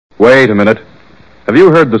Wait a minute. Have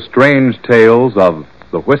you heard the strange tales of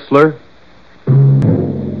the Whistler?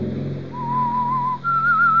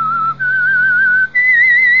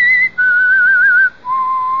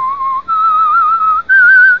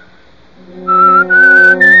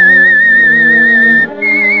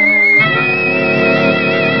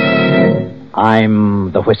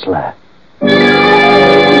 I'm the Whistler.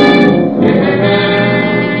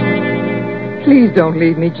 Please don't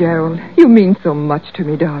leave me, Gerald. You mean so much to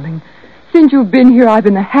me, darling. Since you've been here, I've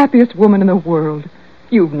been the happiest woman in the world.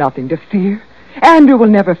 You've nothing to fear. Andrew will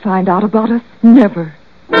never find out about us. Never.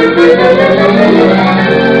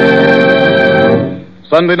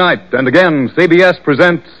 Sunday night, and again, CBS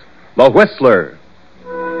presents The Whistler.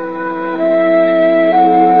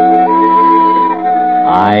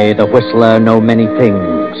 I, the Whistler, know many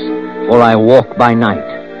things, for I walk by night.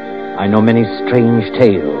 I know many strange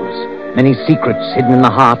tales, many secrets hidden in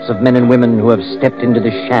the hearts of men and women who have stepped into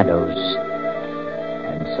the shadows.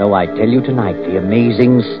 And so I tell you tonight the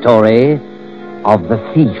amazing story of the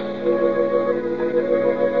thief.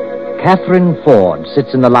 Catherine Ford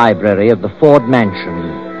sits in the library of the Ford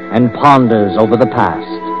Mansion and ponders over the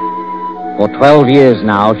past. For 12 years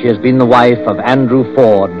now, she has been the wife of Andrew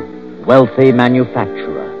Ford, wealthy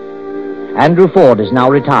manufacturer. Andrew Ford is now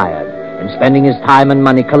retired and spending his time and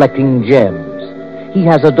money collecting gems. He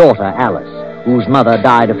has a daughter, Alice, whose mother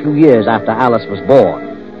died a few years after Alice was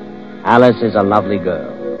born. Alice is a lovely girl.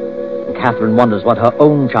 And Catherine wonders what her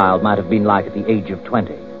own child might have been like at the age of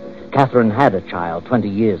 20. Catherine had a child 20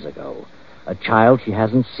 years ago, a child she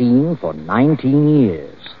hasn't seen for 19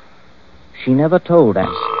 years. She never told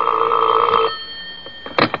us.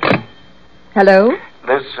 Hello?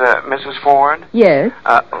 This, Mrs. Ford? Yes?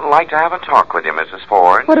 Like to have a talk with you, Mrs.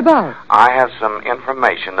 Ford. What about? I have some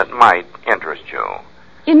information that might interest you.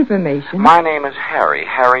 Information? My name is Harry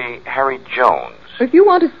Jones. If you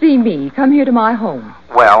want to see me, come here to my home.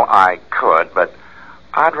 Well, I could, but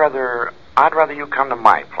I'd rather you come to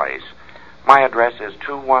my place. My address is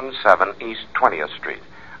 217 East 20th Street,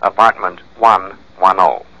 apartment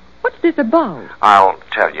 110. What's this about? I'll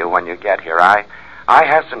tell you when you get here. I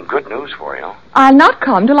have some good news for you. I'll not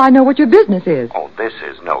come till I know what your business is. Oh, this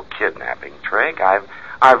is no kidnapping trick.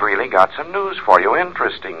 I've really got some news for you,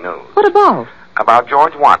 interesting news. What about? About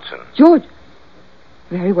George Watson. George?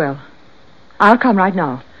 Very well. I'll come right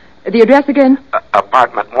now. The address again?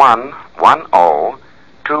 Apartment 110,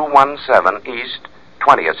 217 East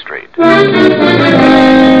 20th Street.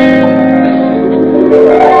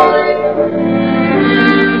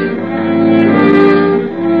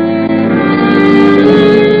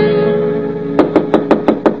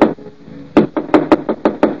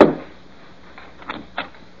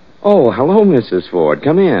 Oh, hello, Mrs. Ford.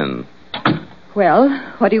 Come in. Well,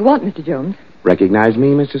 what do you want, Mr. Jones? Recognize me,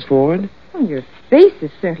 Mrs. Ford? Well, your face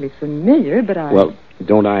is certainly familiar, but Well,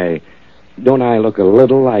 don't I look a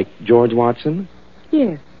little like George Watson?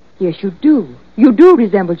 Yes, you do. You do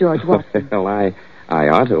resemble George Watson. Well, I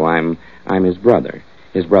ought to. I'm his brother.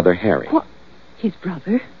 His brother Harry. What? His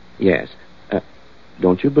brother? Yes.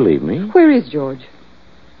 Don't you believe me? Where is George?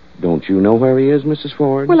 Don't you know where he is, Mrs.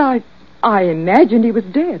 Ford? Well, I imagined he was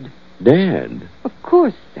dead. Dead? Of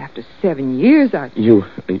course, after 7 years, You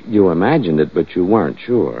imagined it, but you weren't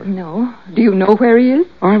sure. No. Do you know where he is?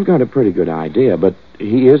 I've got a pretty good idea, but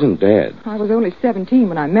he isn't dead. I was only 17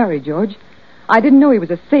 when I married George. I didn't know he was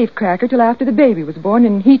a safecracker till after the baby was born,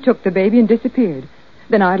 and he took the baby and disappeared.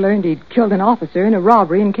 Then I learned he'd killed an officer in a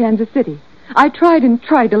robbery in Kansas City. I tried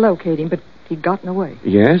to locate him, but he'd gotten away.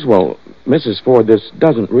 Yes, well, Mrs. Ford, this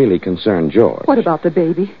doesn't really concern George. What about the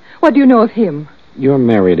baby? What do you know of him? You're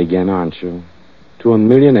married again, aren't you? To a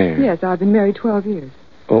millionaire? Yes, I've been married 12 years.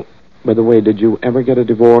 Oh, by the way, did you ever get a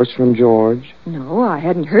divorce from George? No, I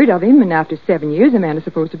hadn't heard of him, and after 7 years, a man is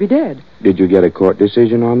supposed to be dead. Did you get a court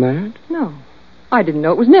decision on that? No. I didn't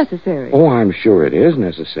know it was necessary. Oh, I'm sure it is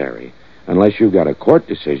necessary. Unless you got a court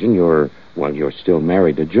decision, you're still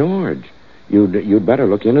married to George. You'd better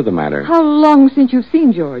look into the matter. How long since you've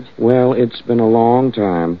seen George? Well, it's been a long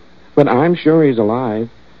time. But I'm sure he's alive.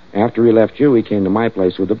 After he left you, he came to my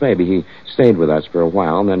place with the baby. He stayed with us for a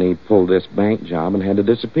while, and then he pulled this bank job and had to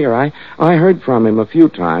disappear. I heard from him a few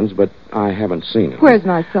times, but I haven't seen him. Where's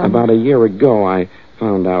my son? About a year ago, I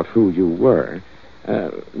found out who you were.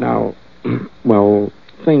 Now, well,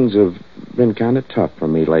 things have been kind of tough for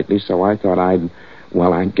me lately, so I thought I'd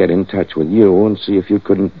get in touch with you and see if you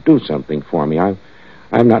couldn't do something for me.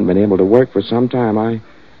 I've not been able to work for some time. I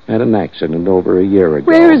had an accident over a year ago.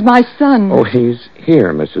 Where is my son? Oh, he's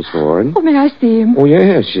here, Mrs. Ford. Oh, may I see him? Oh,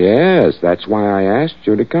 yes. That's why I asked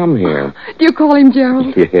you to come here. Do you call him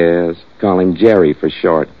Gerald? Yes. Call him Jerry for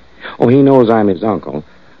short. Oh, he knows I'm his uncle.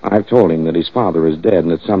 I've told him that his father is dead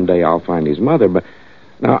and that someday I'll find his mother, but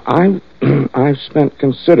now I've spent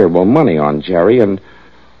considerable money on Jerry, and,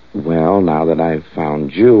 well, now that I've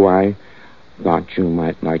found you, I thought you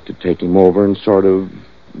might like to take him over and sort of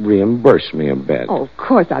reimburse me a bit. Oh, of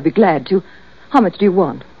course, I'd be glad to. How much do you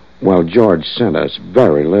want? Well, George sent us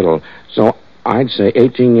very little, so I'd say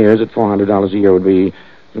 18 years at $400 a year would be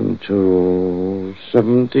to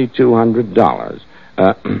 $7,200.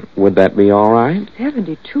 Would that be all right?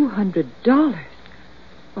 $7,200?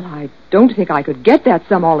 Well, I don't think I could get that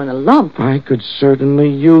sum all in a lump. I could certainly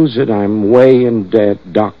use it. I'm way in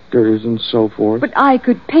debt, doctors and so forth. But I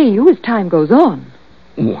could pay you as time goes on.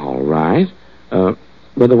 All right.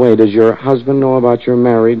 By the way, does your husband know about your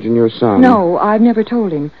marriage and your son? No, I've never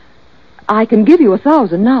told him. I can give you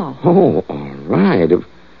 $1,000 now. Oh, all right. Of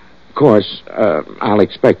course, I'll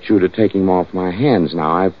expect you to take him off my hands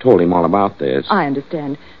now. I've told him all about this. I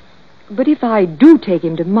understand. But if I do take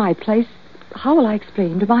him to my place, how will I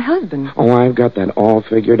explain to my husband? Oh, I've got that all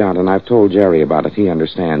figured out, and I've told Jerry about it. He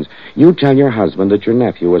understands. You tell your husband that your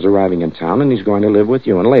nephew is arriving in town, and he's going to live with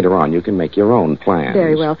you, and later on you can make your own plans.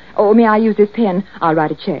 Very well. Oh, may I use this pen? I'll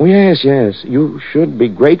write a check. Oh, yes. You should be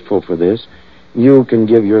grateful for this. You can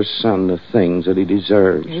give your son the things that he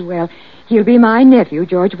deserves. Very well. He'll be my nephew,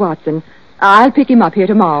 George Watson. I'll pick him up here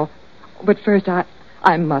tomorrow. But first, I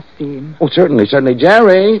must see him. Oh, certainly.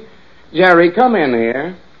 Jerry, come in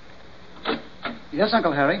here. Yes,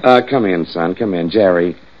 Uncle Harry? Come in, son. Come in.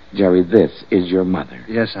 Jerry, this is your mother.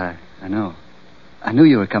 Yes, I know. I knew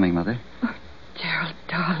you were coming, Mother. Oh, Gerald,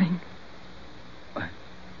 darling. Why,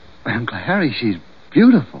 Uncle Harry, she's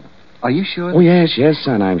beautiful. Are you sure? Oh, yes,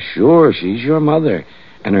 son. I'm sure she's your mother.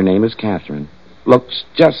 And her name is Catherine. Looks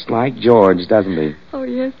just like George, doesn't he? Oh,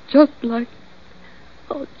 yes, just like...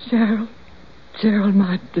 Oh, Gerald. Gerald,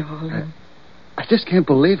 my darling. I just can't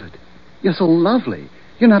believe it. You're so lovely.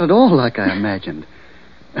 You're not at all like I imagined.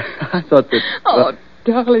 I thought that... Oh,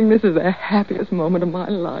 darling, this is the happiest moment of my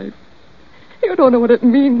life. You don't know what it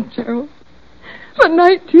means, Gerald. For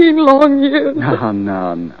 19 long years.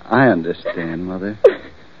 No. I understand, Mother.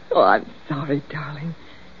 Oh, I'm sorry, darling.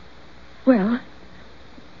 Well,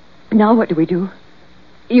 now what do we do?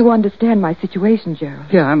 You understand my situation, Gerald.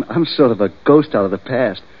 Yeah, I'm sort of a ghost out of the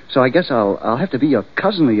past. So I guess I'll have to be your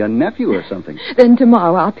cousin or your nephew or something. Then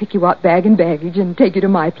tomorrow I'll pick you up bag and baggage and take you to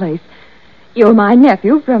my place. You're my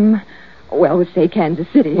nephew from, well, we'll say Kansas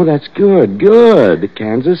City. Well, that's good.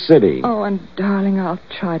 Kansas City. Oh, and darling, I'll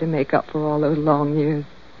try to make up for all those long years.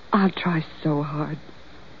 I'll try so hard.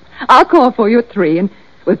 I'll call for you at 3 and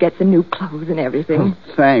we'll get some new clothes and everything. Oh,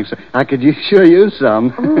 thanks. I could sure use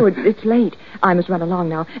some. Oh, it's late. I must run along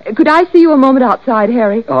now. Could I see you a moment outside,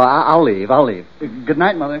 Harry? Oh, I'll leave. Good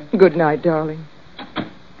night, Mother. Good night, darling.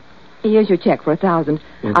 Here's your check for $1,000.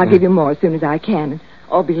 I'll give you more as soon as I can.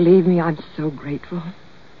 Oh, believe me, I'm so grateful.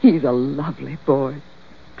 He's a lovely boy.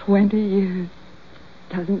 20 years.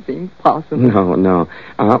 Doesn't seem possible. No.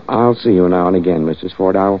 I'll see you now and again, Mrs.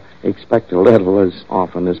 Ford. I'll expect a little as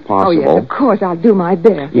often as possible. Oh, yes, of course. I'll do my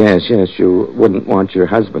best. Yes. You wouldn't want your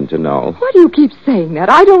husband to know. Why do you keep saying that?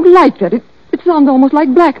 I don't like that. It sounds almost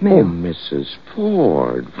like blackmail. Oh, Mrs.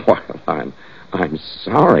 Ford. Well, I'm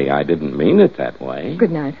sorry. I didn't mean it that way.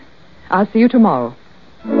 Good night. I'll see you tomorrow.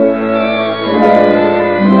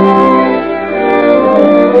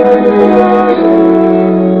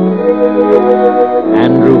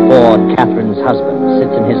 Andrew Ford, Catherine's husband,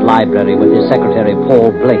 sits in his library with his secretary,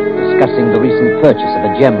 Paul Blake, discussing the recent purchase of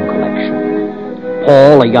a gem collection.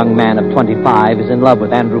 Paul, a young man of 25, is in love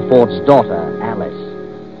with Andrew Ford's daughter, Alice.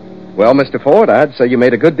 Well, Mr. Ford, I'd say you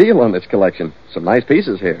made a good deal on this collection. Some nice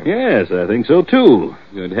pieces here. Yes, I think so, too.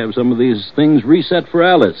 You're going to have some of these things reset for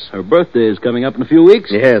Alice. Her birthday is coming up in a few weeks.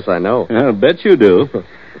 Yes, I know. I'll bet you do.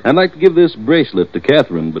 I'd like to give this bracelet to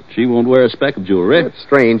Catherine, but she won't wear a speck of jewelry. It's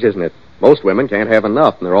strange, isn't it? Most women can't have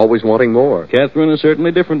enough, and they're always wanting more. Catherine is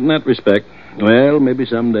certainly different in that respect. Well, maybe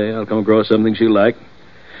someday I'll come across something she'll like.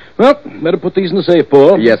 Well, better put these in the safe,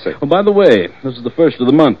 Paul. Yes, sir. Oh, by the way, this is the first of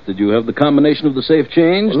the month. Did you have the combination of the safe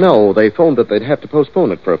changed? No, they phoned that they'd have to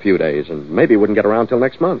postpone it for a few days, and maybe wouldn't get around till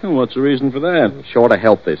next month. Well, what's the reason for that? Short of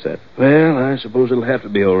help, they said. Well, I suppose it'll have to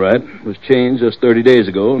be all right. It was changed just 30 days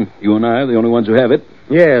ago, and you and I are the only ones who have it.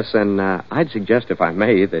 Yes, and I'd suggest, if I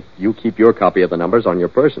may, that you keep your copy of the numbers on your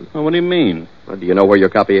person. Well, what do you mean? Well, do you know where your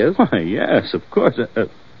copy is? Why, yes, of course.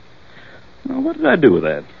 Well, what did I do with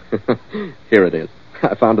that? Here it is.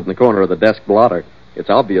 I found it in the corner of the desk blotter. It's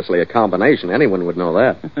obviously a combination. Anyone would know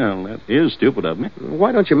that. Well, that is stupid of me.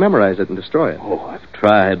 Why don't you memorize it and destroy it? Oh, I've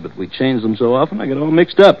tried, but we change them so often I get all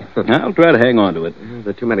mixed up. I'll try to hang on to it. There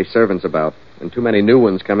are too many servants about, and too many new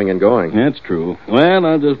ones coming and going. That's true. Well,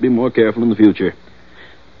 I'll just be more careful in the future.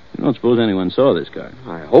 You don't suppose anyone saw this car?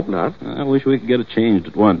 I hope not. I wish we could get it changed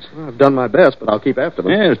at once. Well, I've done my best, but I'll keep after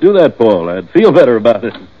them. Yes, do that, Paul. I'd feel better about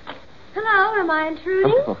it. Hello, am I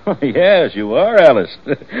intruding? Yes, you are, Alice.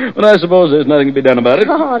 But I suppose there's nothing to be done about it.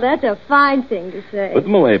 Oh, that's a fine thing to say. Put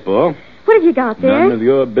them away, Paul. What have you got there? None of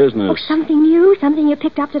your business. Oh, something new? Something you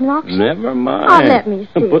picked up at an auction? Never mind. Oh, let me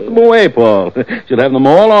see. Put them away, Paul. She'll have them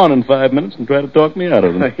all on in 5 minutes and try to talk me out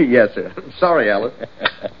of them. Yes, sir. Sorry, Alice.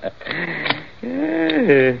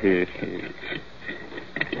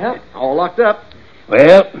 Well, all locked up.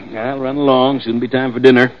 Well, I'll run along. Soon be time for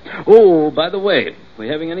dinner. Oh, by the way, we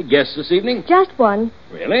having any guests this evening? Just one.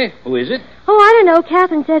 Really? Who is it? Oh, I don't know.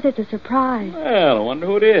 Catherine says it's a surprise. Well, I wonder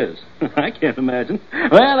who it is. I can't imagine.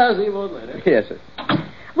 Well, I'll see you both later. Yes, sir.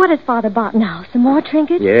 What has Father bought now? Some more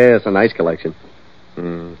trinkets? Yes, a nice collection.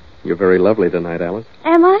 You're very lovely tonight, Alice.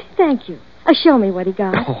 Am I? Thank you. Show me what he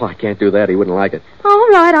got. Oh, I can't do that. He wouldn't like it. All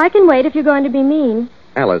right, I can wait if you're going to be mean.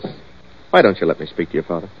 Alice, why don't you let me speak to your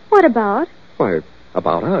father? What about? Why,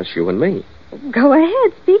 about us, you and me. Go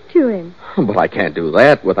ahead, speak to him. But I can't do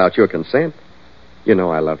that without your consent. You know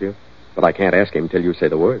I love you, but I can't ask him till you say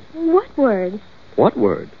the word. What word? What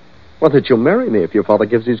word? Well, that you'll marry me if your father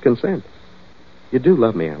gives his consent. You do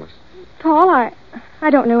love me, Alice. Paul, I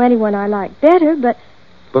don't know anyone I like better, but...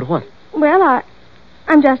 But what? Well,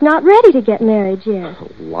 I'm just not ready to get married yet. Oh,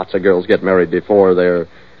 lots of girls get married before they're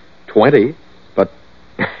 20, but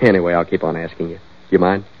anyway, I'll keep on asking you. You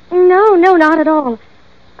mind? No, not at all.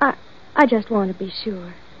 I just want to be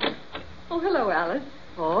sure. Oh, hello, Alice.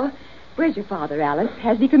 Paul. Where's your father, Alice?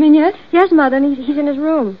 Has he come in yet? Yes, Mother, and he's in his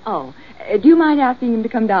room. Oh, do you mind asking him to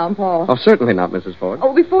come down, Paul? Oh, certainly not, Mrs. Ford.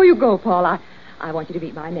 Oh, before you go, Paul, I want you to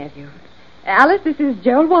meet my nephew. Alice, this is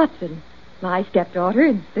Gerald Watson, my stepdaughter,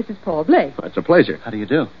 and this is Paul Blake. It's a pleasure. How do you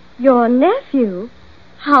do? Your nephew?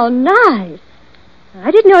 How nice. I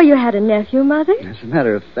didn't know you had a nephew, Mother. As a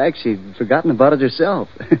matter of fact, she'd forgotten about it herself.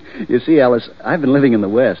 You see, Alice, I've been living in the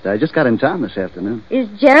West. I just got in town this afternoon. Is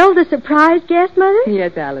Gerald a surprise guest, Mother?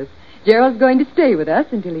 Yes, Alice. Gerald's going to stay with us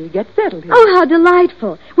until he gets settled here. Oh, how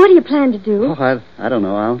delightful. What do you plan to do? Oh, I don't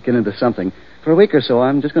know. I'll get into something. For a week or so,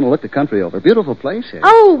 I'm just going to look the country over. Beautiful place here.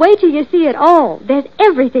 Oh, wait till you see it all. There's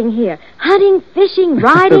everything here. Hunting, fishing,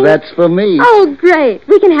 riding. That's for me. Oh, great.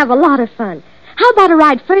 We can have a lot of fun. How about a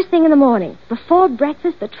ride first thing in the morning? Before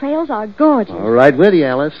breakfast, the trails are gorgeous. All right with you,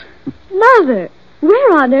 Alice. Mother,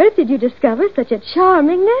 where on earth did you discover such a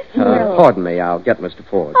charming nephew? Pardon me, I'll get Mr.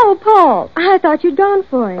 Ford. Oh, Paul, I thought you'd gone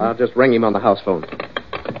for him. I'll just ring him on the house phone.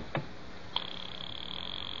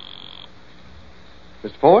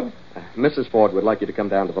 Mr. Ford? Mrs. Ford would like you to come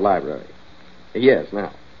down to the library. Yes,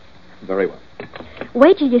 now. Very well.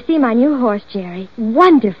 Wait till you see my new horse, Jerry.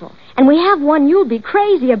 Wonderful. And we have one you'll be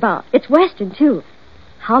crazy about. It's Western, too.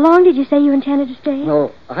 How long did you say you intended to stay?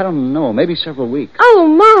 Well, I don't know. Maybe several weeks. Oh,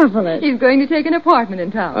 marvelous. He's going to take an apartment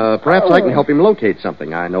in town. Perhaps I can help him locate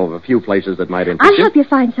something. I know of a few places that might interest I'll you. help you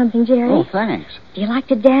find something, Jerry. Oh, thanks. Do you like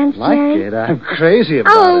to dance, Like Jerry? it? I'm crazy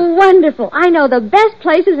about Oh, wonderful. I know the best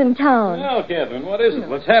places in town. Well, Catherine, what is it?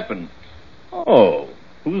 What's happened? Oh,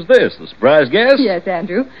 who's this? The surprise guest? Yes,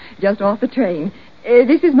 Andrew. Just off the train.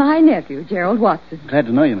 This is my nephew, Gerald Watson. it. Glad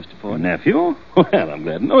to know you, Mr. Your Ford. nephew? Well, I'm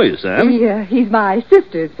glad to know you, Sam. He's my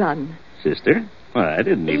sister's son. Sister? Well, I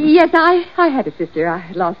didn't even... Yes, I had a sister.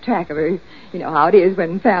 I lost track of her. You know how it is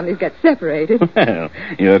when families get separated. Well,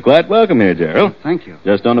 you're quite welcome here, Gerald. Thank you.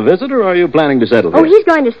 Just on a visit, or are you planning to settle Oh, here? he's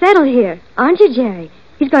going to settle here. Aren't you, Jerry?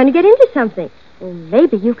 He's going to get into something. Well,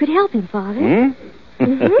 maybe you could help him, Father. Hmm?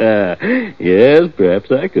 Yes,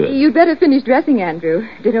 perhaps I could. You'd better finish dressing, Andrew.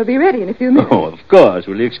 Dinner'll be ready in a few minutes. Oh, of course.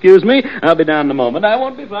 Will you excuse me? I'll be down in a moment. I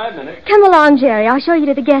won't be 5 minutes. Come along, Jerry. I'll show you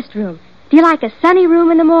to the guest room. Do you like a sunny room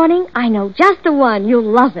in the morning? I know just the one.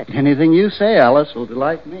 You'll love it. Anything you say, Alice, will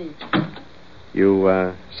delight me.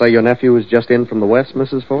 You, say your nephew is just in from the West,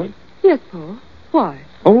 Mrs. Ford? Yes, Paul. Why?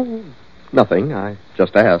 Oh, nothing. I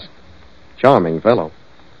just asked. Charming fellow.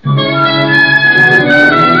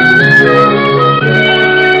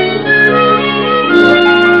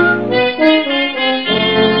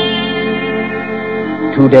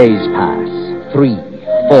 2 days pass, 3,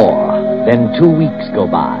 4, then 2 weeks go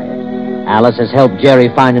by. Alice has helped Jerry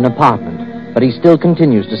find an apartment, but he still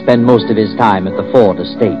continues to spend most of his time at the Ford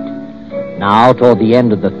estate. Now, toward the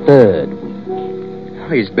end of the 3rd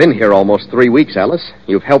week. He's been here almost 3 weeks, Alice.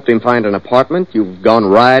 You've helped him find an apartment. You've gone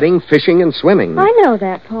riding, fishing, and swimming. I know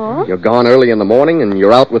that, Paul. You're gone early in the morning, and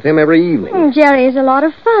you're out with him every evening. Jerry is a lot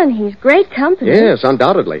of fun. He's great company. Yes,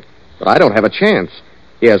 undoubtedly. But I don't have a chance.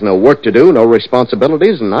 He has no work to do, no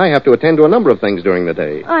responsibilities, and I have to attend to a number of things during the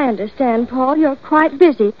day. I understand, Paul. You're quite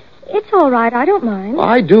busy. It's all right. I don't mind.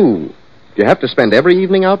 I do. Do you have to spend every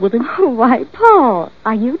evening out with him? Oh, why, Paul,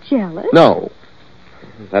 are you jealous? No.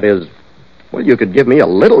 That is, well, you could give me a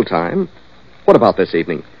little time. What about this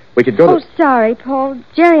evening? We could go Oh, to sorry, Paul.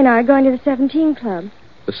 Jerry and I are going to the 17 Club.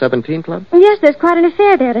 the 17 Club? Yes, there's quite an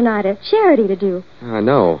affair there tonight, a charity to do. I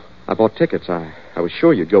know. I bought tickets. I was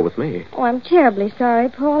sure you'd go with me. Oh, I'm terribly sorry,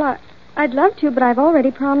 Paul. I'd love to, but I've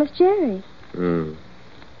already promised Jerry.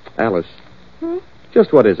 Alice,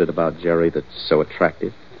 just what is it about Jerry that's so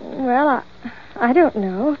attractive? Well, I don't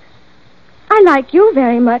know. I like you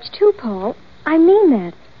very much, too, Paul. I mean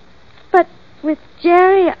that. But with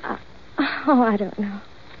Jerry, I don't know.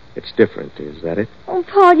 It's different, is that it? Oh,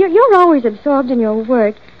 Paul, you're always absorbed in your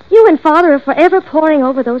work. You and Father are forever poring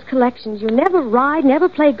over those collections. You never ride, never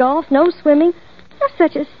play golf, no swimming. You're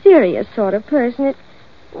such a serious sort of person.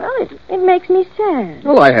 It makes me sad.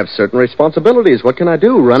 Well, I have certain responsibilities. What can I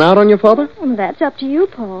do? Run out on your father? Well, that's up to you,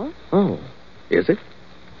 Paul. Oh, is it?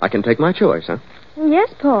 I can take my choice, huh?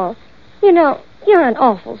 Yes, Paul. You know, you're an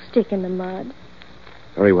awful stick in the mud.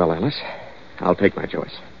 Very well, Alice. I'll take my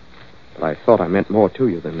choice. But I thought I meant more to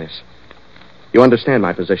you than this. You understand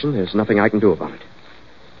my position. There's nothing I can do about it.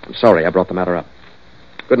 I'm sorry I brought the matter up.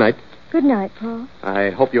 Good night. Good night, Paul. I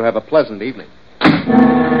hope you have a pleasant evening.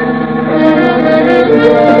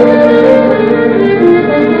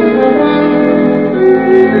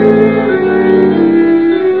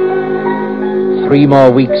 3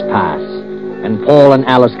 more weeks pass, and Paul and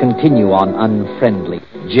Alice continue on unfriendly.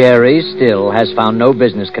 Jerry still has found no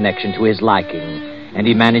business connection to his liking, and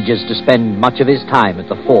he manages to spend much of his time at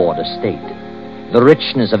the Ford estate. The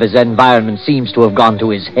richness of his environment seems to have gone to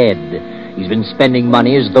his head. He's been spending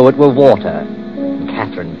money as though it were water. And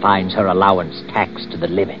Catherine finds her allowance taxed to the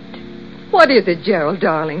limit. What is it, Gerald,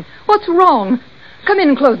 darling? What's wrong? Come in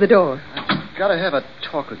and close the door. I've got to have a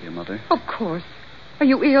talk with you, Mother. Of course. Are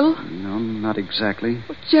you ill? No, not exactly.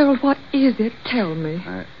 Oh, Gerald, what is it? Tell me.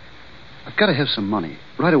 I've got to have some money.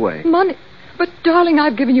 Right away. Money? But, darling,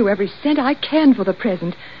 I've given you every cent I can for the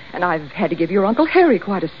present. And I've had to give your Uncle Harry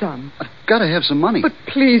quite a sum. I've got to have some money. But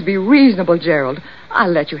please be reasonable, Gerald.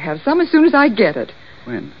 I'll let you have some as soon as I get it.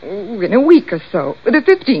 When? In a week or so. The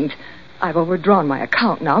 15th. I've overdrawn my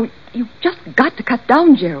account now. You've just got to cut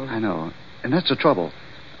down, Gerald. I know. And that's the trouble.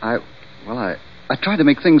 I tried to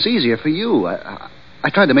make things easier for you. I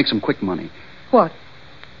tried to make some quick money. What?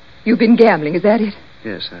 You've been gambling, is that it?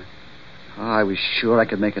 Yes, I was sure I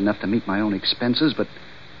could make enough to meet my own expenses, but,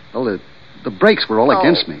 well, the breaks were all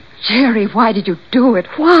against me. Jerry, why did you do it?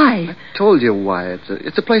 Why? I told you why.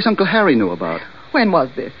 It's a place Uncle Harry knew about. When was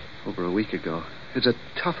this? Over a week ago. It's a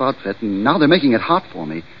tough outfit, and now they're making it hot for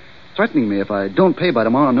me. Threatening me if I don't pay by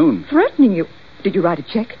tomorrow noon. Threatening you? Did you write a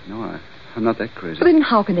check? No, I'm not that crazy. But then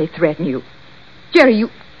how can they threaten you? Jerry,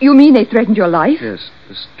 you mean they threatened your life? Yes.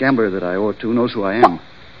 This gambler that I owe it to knows who I am. What?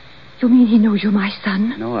 You mean he knows you're my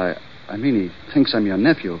son? No, I mean he thinks I'm your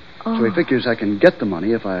nephew. Oh. So he figures I can get the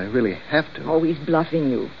money if I really have to. Oh, he's bluffing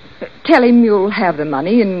you. Tell him you'll have the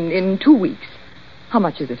money in 2 weeks. How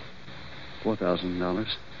much is it? $4,000.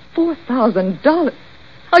 $4,000?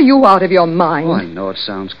 Are you out of your mind? Oh, I know it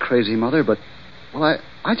sounds crazy, Mother, but, well,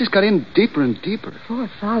 I just got in deeper and deeper.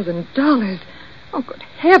 $4,000? Oh, good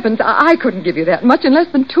heavens, I couldn't give you that much in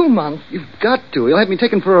less than 2 months. You've got to. He'll have me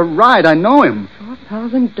taken for a ride. I know him.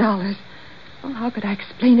 $4,000. Well, how could I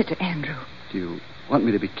explain it to Andrew? Do you want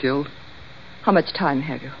me to be killed? How much time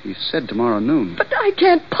have you? He said tomorrow noon. But I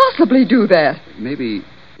can't possibly do that. Maybe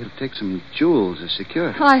he'll take some jewels as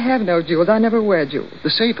security. I have no jewels. I never wear jewels. The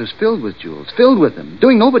safe is filled with jewels. Filled with them.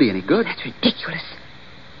 Doing nobody any good. That's ridiculous.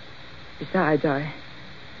 Besides, I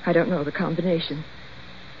don't know the combination.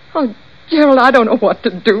 Oh, Gerald, I don't know what to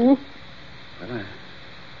do. Well, I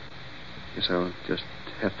guess I'll just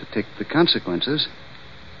have to take the consequences.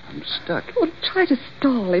 I'm stuck. Well, try to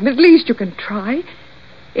stall him. At least you can try.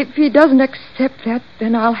 If he doesn't accept that,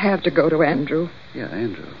 then I'll have to go to Andrew. Yeah,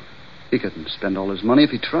 Andrew. He couldn't spend all his money if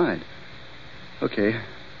he tried. Okay.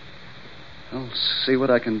 I'll see what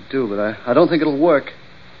I can do, but I don't think it'll work.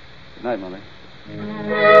 Good night, Mother.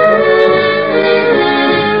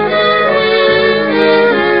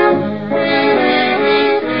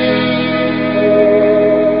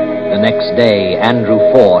 The next day, Andrew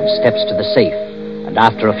Ford steps to the safe, and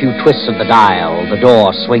after a few twists of the dial, the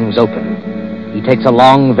door swings open. He takes a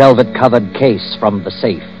long velvet-covered case from the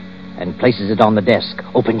safe and places it on the desk,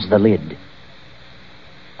 opens the lid.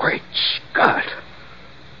 Great Scott.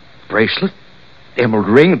 Bracelet, emerald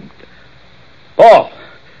ring. Paul,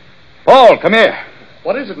 come here.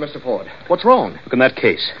 What is it, Mr. Ford? What's wrong? Look in that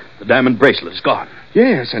case. The diamond bracelet is gone.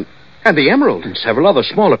 Yes, and the emerald. And several other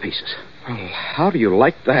smaller pieces. Well, how do you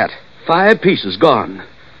like that? 5 pieces gone.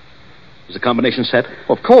 Is the combination set?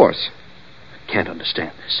 Of course. can't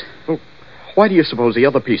understand this. Well, why do you suppose the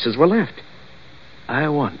other pieces were left? I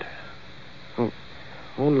wonder. Well,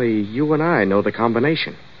 only you and I know the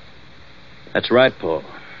combination. That's right, Paul.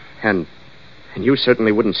 And you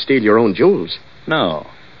certainly wouldn't steal your own jewels. No.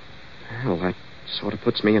 Well, that sort of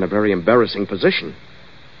puts me in a very embarrassing position.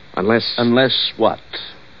 Unless... Unless what?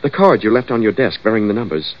 The card you left on your desk bearing the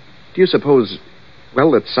numbers. Do you suppose,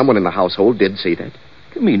 well, that someone in the household did see that?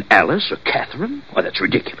 You mean Alice or Catherine? Why, that's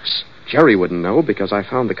ridiculous. Jerry wouldn't know because I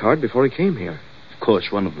found the card before he came here. Of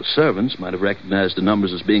course, one of the servants might have recognized the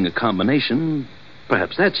numbers as being a combination.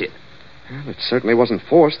 Perhaps that's it. Well, it certainly wasn't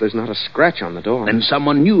forced. There's not a scratch on the door. Then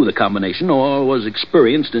someone knew the combination or was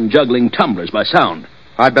experienced in juggling tumblers by sound.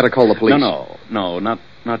 I'd better call the police. No,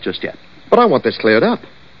 not just yet. But I want this cleared up.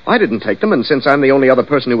 I didn't take them, and since I'm the only other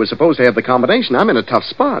person who was supposed to have the combination, I'm in a tough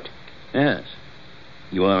spot. Yes,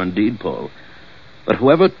 you are indeed, Paul. But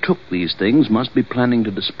whoever took these things must be planning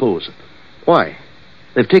to dispose of them. Why?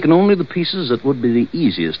 They've taken only the pieces that would be the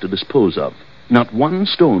easiest to dispose of. Not one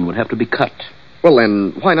stone would have to be cut. Well,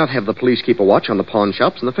 then, why not have the police keep a watch on the pawn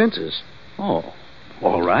shops and the fences? Oh,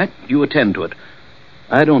 all right. You attend to it.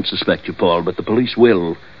 I don't suspect you, Paul, but the police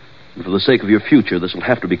will. And for the sake of your future, this will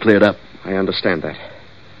have to be cleared up. I understand that.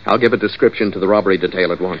 I'll give a description to the robbery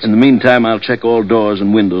detail at once. In the meantime, I'll check all doors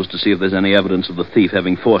and windows to see if there's any evidence of the thief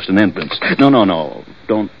having forced an entrance. No.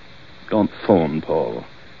 Don't phone, Paul.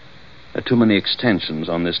 There are too many extensions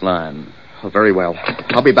on this line. Oh, very well.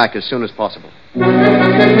 I'll be back as soon as possible.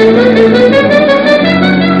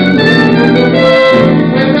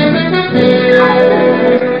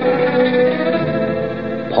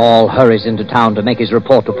 Paul hurries into town to make his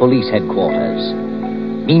report to police headquarters.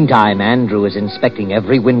 Meantime, Andrew is inspecting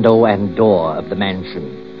every window and door of the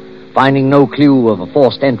mansion. Finding no clue of a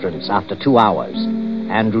forced entrance after 2 hours,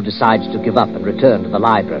 Andrew decides to give up and return to the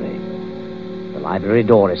library. The library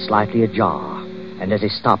door is slightly ajar, and as he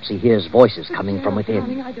stops, he hears voices coming from within.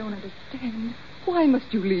 Darling, I don't understand. Why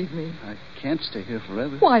must you leave me? I can't stay here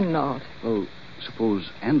forever. Why not? Well, suppose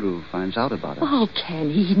Andrew finds out about us. How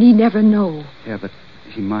can he? He need never know. Yeah, but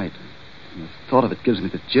he might. The thought of it gives me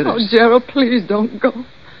the jitters. Oh, Gerald, please don't go.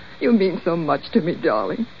 You mean so much to me,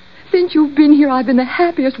 darling. Since you've been here, I've been the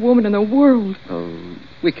happiest woman in the world. Oh,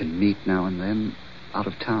 we can meet now and then, out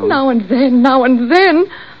of town. Now and then.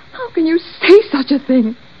 How can you say such a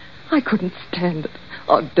thing? I couldn't stand it.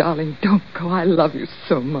 Oh, darling, don't go. I love you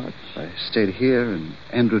so much. I stayed here, and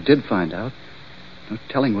Andrew did find out. No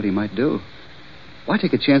telling what he might do. Why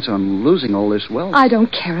take a chance on losing all this wealth? I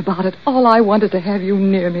don't care about it. All I want is to have you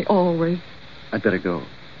near me always. I'd better go.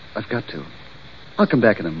 I've got to. I'll come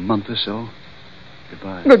back in a month or so.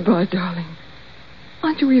 Goodbye. Goodbye, darling.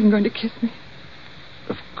 Aren't you even going to kiss me?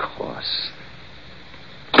 Of course.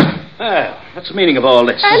 Well, what's the meaning of all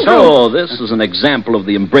this? Andrew! So, this is an example of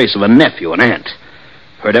the embrace of a nephew and aunt.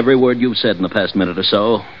 Heard every word you've said in the past minute or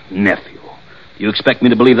so. Nephew. Do you expect me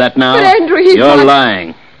to believe that now? But, Andrew, he's You're not...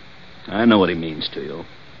 lying. I know what he means to you.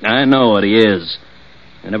 I know what he is.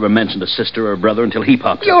 I never mentioned a sister or a brother until he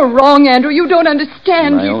popped up. You're wrong, Andrew. You don't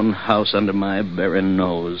understand. My own house under my very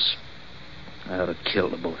nose. I ought to kill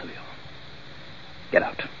the both of you. Get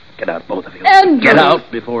out. Get out, both of you. Andrew! Get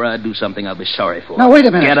out before I do something I'll be sorry for. Now, wait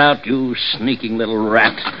a minute. Get out, you sneaking little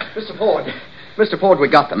rat. Mr. Ford, we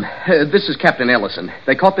got them. This is Captain Ellison.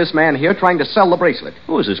 They caught this man here trying to sell the bracelet.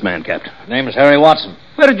 Who is this man, Captain? Name is Harry Watson.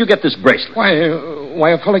 Where did you get this bracelet?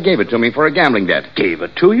 Why, a fellow gave it to me for a gambling debt. Gave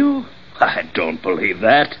it to you? I don't believe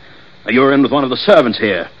that. You were in with one of the servants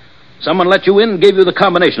here. Someone let you in and gave you the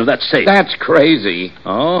combination of that safe. That's crazy.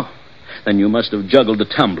 Oh? Then you must have juggled the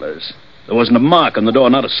tumblers. There wasn't a mark on the door,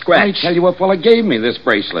 not a scratch. I tell you, a fellow gave me this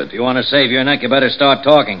bracelet. If you want to save your neck, you better start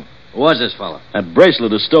talking. Who was this fellow? That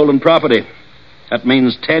bracelet is stolen property. That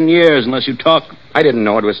means 10 years unless you talk. I didn't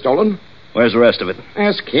know it was stolen. Where's the rest of it?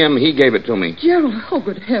 Ask him. He gave it to me. Gerald, oh,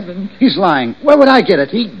 good heavens. He's lying. Where would I get it?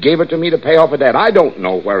 He gave it to me to pay off a debt. I don't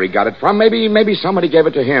know where he got it from. Maybe somebody gave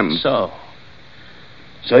it to him. So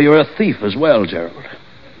you're a thief as well, Gerald.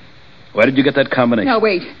 Where did you get that combination? Now,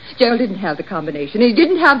 wait. Gerald didn't have the combination. He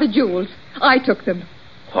didn't have the jewels. I took them.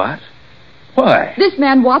 What? Why? This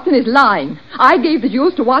man, Watson, is lying. I gave the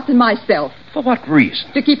jewels to Watson myself. For what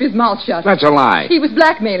reason? To keep his mouth shut. That's a lie. He was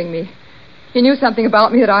blackmailing me. He knew something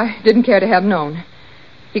about me that I didn't care to have known.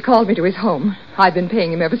 He called me to his home. I've been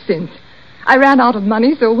paying him ever since. I ran out of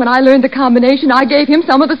money, so when I learned the combination, I gave him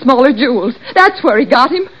some of the smaller jewels. That's where he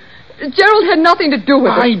got him. Gerald had nothing to do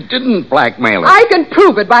with it. I didn't blackmail him. I can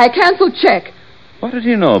prove it by a canceled check. What did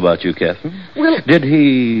he know about you, Catherine? Well, Did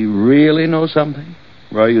he really know something?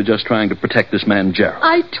 Or are you just trying to protect this man, Gerald?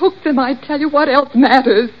 I took them. I tell you, what else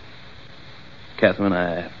matters? Catherine,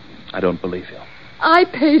 I don't believe you. I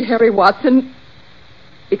paid Harry Watson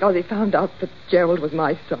Because he found out that Gerald was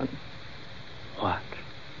my son. What?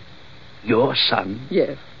 Your son?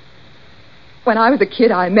 Yes. When I was a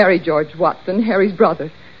kid, I married George Watson, Harry's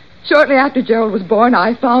brother. Shortly after Gerald was born,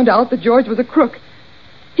 I found out that George was a crook.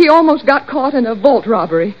 He almost got caught in a vault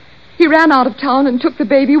robbery. He ran out of town and took the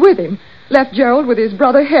baby with him, left Gerald with his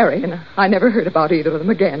brother Harry, and I never heard about either of them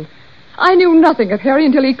again. I knew nothing of Harry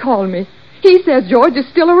until he called me. He says George is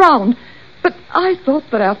still around, but I thought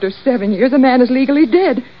that after 7 years, a man is legally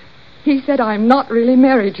dead. He said, I'm not really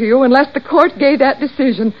married to you unless the court gave that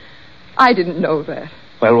decision. I didn't know that.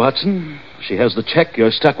 Well, Watson, she has the check.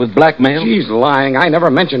 You're stuck with blackmail. She's lying. I never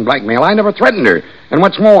mentioned blackmail. I never threatened her. And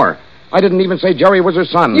what's more, I didn't even say Jerry was her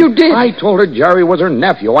son. You did. I told her Jerry was her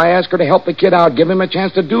nephew. I asked her to help the kid out, give him a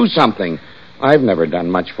chance to do something. I've never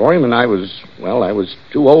done much for him, and I was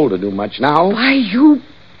too old to do much now. Why, you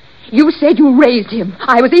said you raised him.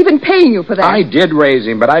 I was even paying you for that. I did raise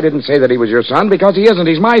him, but I didn't say that he was your son because he isn't.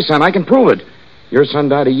 He's my son. I can prove it. Your son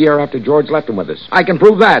died a year after George left him with us. I can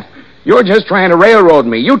prove that. You're just trying to railroad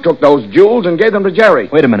me. You took those jewels and gave them to Jerry.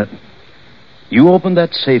 Wait a minute. You opened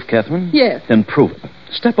that safe, Catherine? Yes. Then prove it.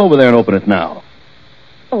 Step over there and open it now.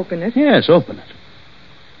 Open it? Yes, open it.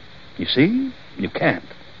 You see? You can't.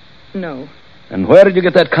 No. And where did you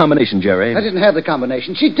get that combination, Jerry? I didn't have the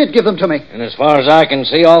combination. She did give them to me. And as far as I can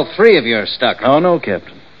see, all three of you are stuck. Oh, no,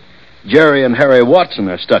 Captain. Jerry and Harry Watson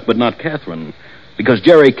are stuck, but not Catherine. Because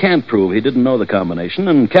Jerry can't prove he didn't know the combination,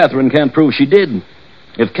 and Catherine can't prove she did.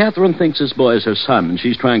 If Catherine thinks this boy is her son and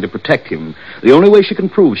she's trying to protect him, the only way she can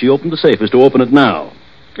prove she opened the safe is to open it now.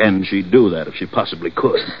 And she'd do that if she possibly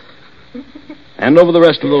could. Hand over the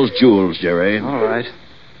rest of those jewels, Jerry. All right.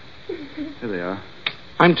 Here they are.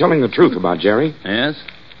 I'm telling the truth about Jerry. Yes?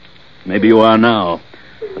 Maybe you are now.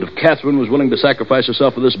 But if Catherine was willing to sacrifice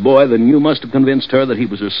herself for this boy, then you must have convinced her that he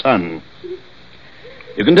was her son.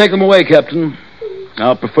 You can take them away, Captain.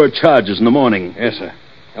 I'll prefer charges in the morning. Yes, sir.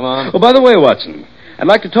 Come on. Oh, by the way, Watson, I'd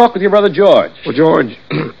like to talk with your brother George. Well,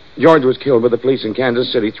 George was killed by the police in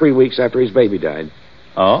Kansas City 3 weeks after his baby died.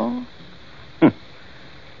 Oh?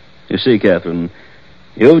 You see, Catherine,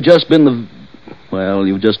 you've just been the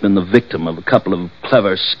victim of a couple of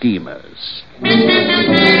clever schemers.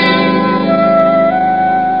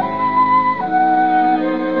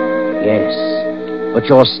 Yes, but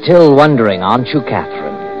you're still wondering, aren't you,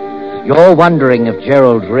 Catherine? You're wondering if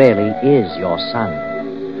Gerald really is your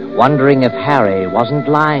son. Wondering if Harry wasn't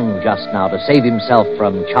lying just now to save himself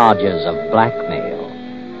from charges of blackmail.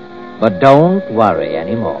 But don't worry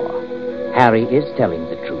anymore. Harry is telling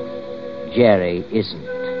the truth. Jerry isn't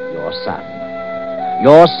your son.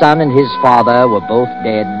 Your son and his father were both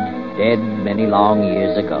dead many long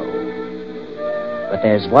years ago. But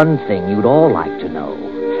there's one thing you'd all like to know.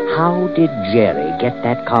 How did Jerry get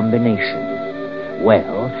that combination?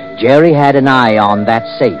 Well, Jerry had an eye on that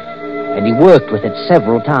safe, and he worked with it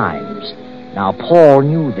several times. Now, Paul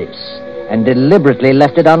knew this, and deliberately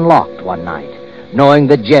left it unlocked one night, knowing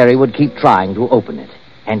that Jerry would keep trying to open it.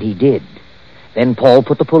 And he did. Then Paul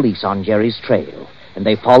put the police on Jerry's trail, and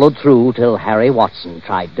they followed through till Harry Watson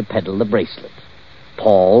tried to peddle the bracelet.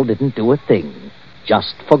 Paul didn't do a thing,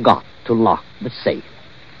 just forgot to lock the safe.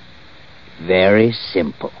 Very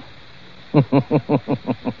simple.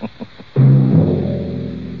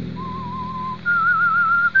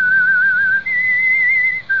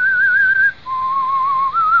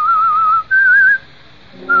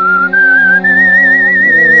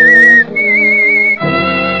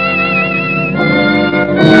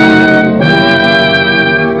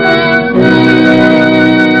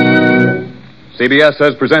 CBS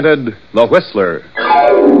has presented The Whistler.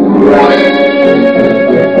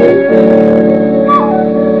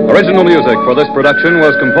 Original music for this production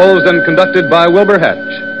was composed and conducted by Wilbur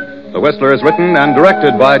Hatch. The Whistler is written and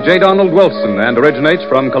directed by J. Donald Wilson and originates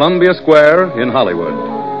from Columbia Square in Hollywood.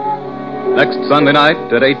 Next Sunday night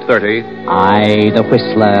at 8:30. I, the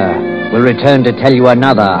Whistler, will return to tell you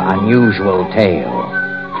another unusual tale.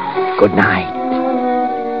 Good night.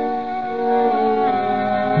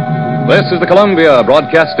 This is the Columbia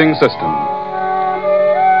Broadcasting System.